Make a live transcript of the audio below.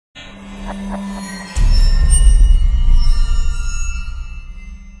Hey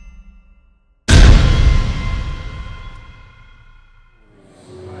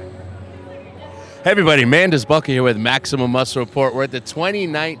everybody, Mandus here with Maximum Muscle Report. We're at the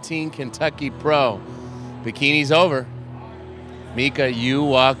 2019 Kentucky Pro. Bikini's over. Mikka, you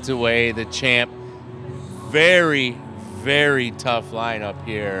walked away the champ. Very, very tough lineup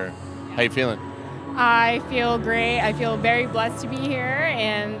here. How you feeling? I feel great. I feel very blessed to be here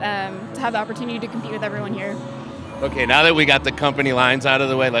and to have the opportunity to compete with everyone here. Okay, now that we got the company lines out of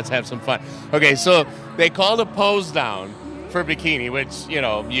the way, let's have some fun. Okay, so they called a pose down for bikini, which, you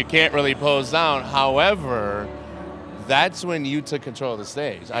know, you can't really pose down. However, that's when you took control of the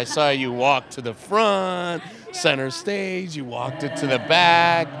stage. I saw you walk to the front, center stage, you walked it to the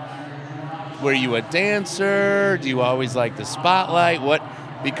back. Were you a dancer? Do you always like the spotlight? What?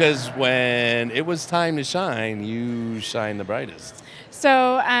 Because when it was time to shine, you shined the brightest. So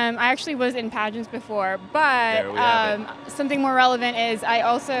I actually was in pageants before, but something more relevant is I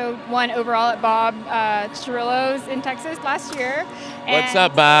also won overall at Bob Chirillo's in Texas last year. What's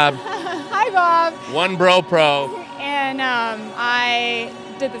up, Bob? Hi, Bob. One bro pro. And I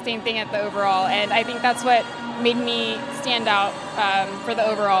did the same thing at the overall, and I think that's what made me stand out for the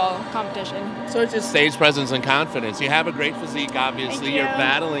overall competition. So it's just stage presence and confidence. You have a great physique, obviously. You're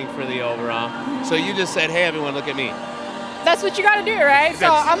battling for the overall. So you just said, hey, everyone, look at me. That's what you got to do, right? So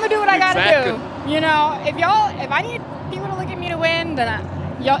I'm gonna do what I got to do. You know, if I need people to look at me to win, then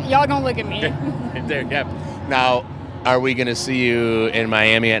y'all gonna look at me. There, yeah. Now, are we gonna see you in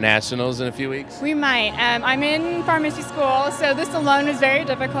Miami at Nationals in a few weeks? We might. I'm in pharmacy school, so this alone is very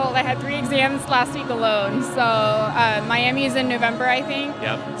difficult. I had 3 exams last week alone. So Miami is in November, I think.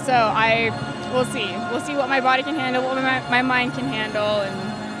 Yep. So we'll see. We'll see what my body can handle, what my mind can handle, and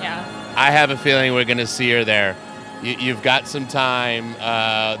yeah. I have a feeling we're gonna see her there. You've got some time.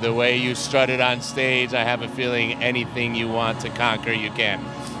 The way you strutted on stage, I have a feeling anything you want to conquer, you can.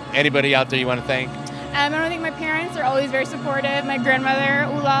 Anybody out there you want to thank? I want to thank my parents. They're always very supportive. My grandmother,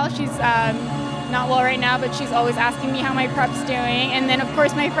 Ulal, she's not well right now, but she's always asking me how my prep's doing. And then, of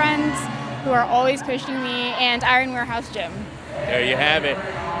course, my friends who are always pushing me, and Iron Warehouse Gym. There you have it.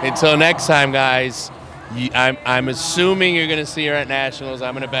 Until next time, guys, I'm assuming you're going to see her at Nationals.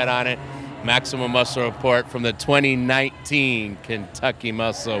 I'm going to bet on it. Maximum Muscle Report from the 2019 Kentucky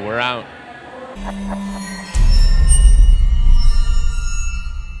Muscle. We're out.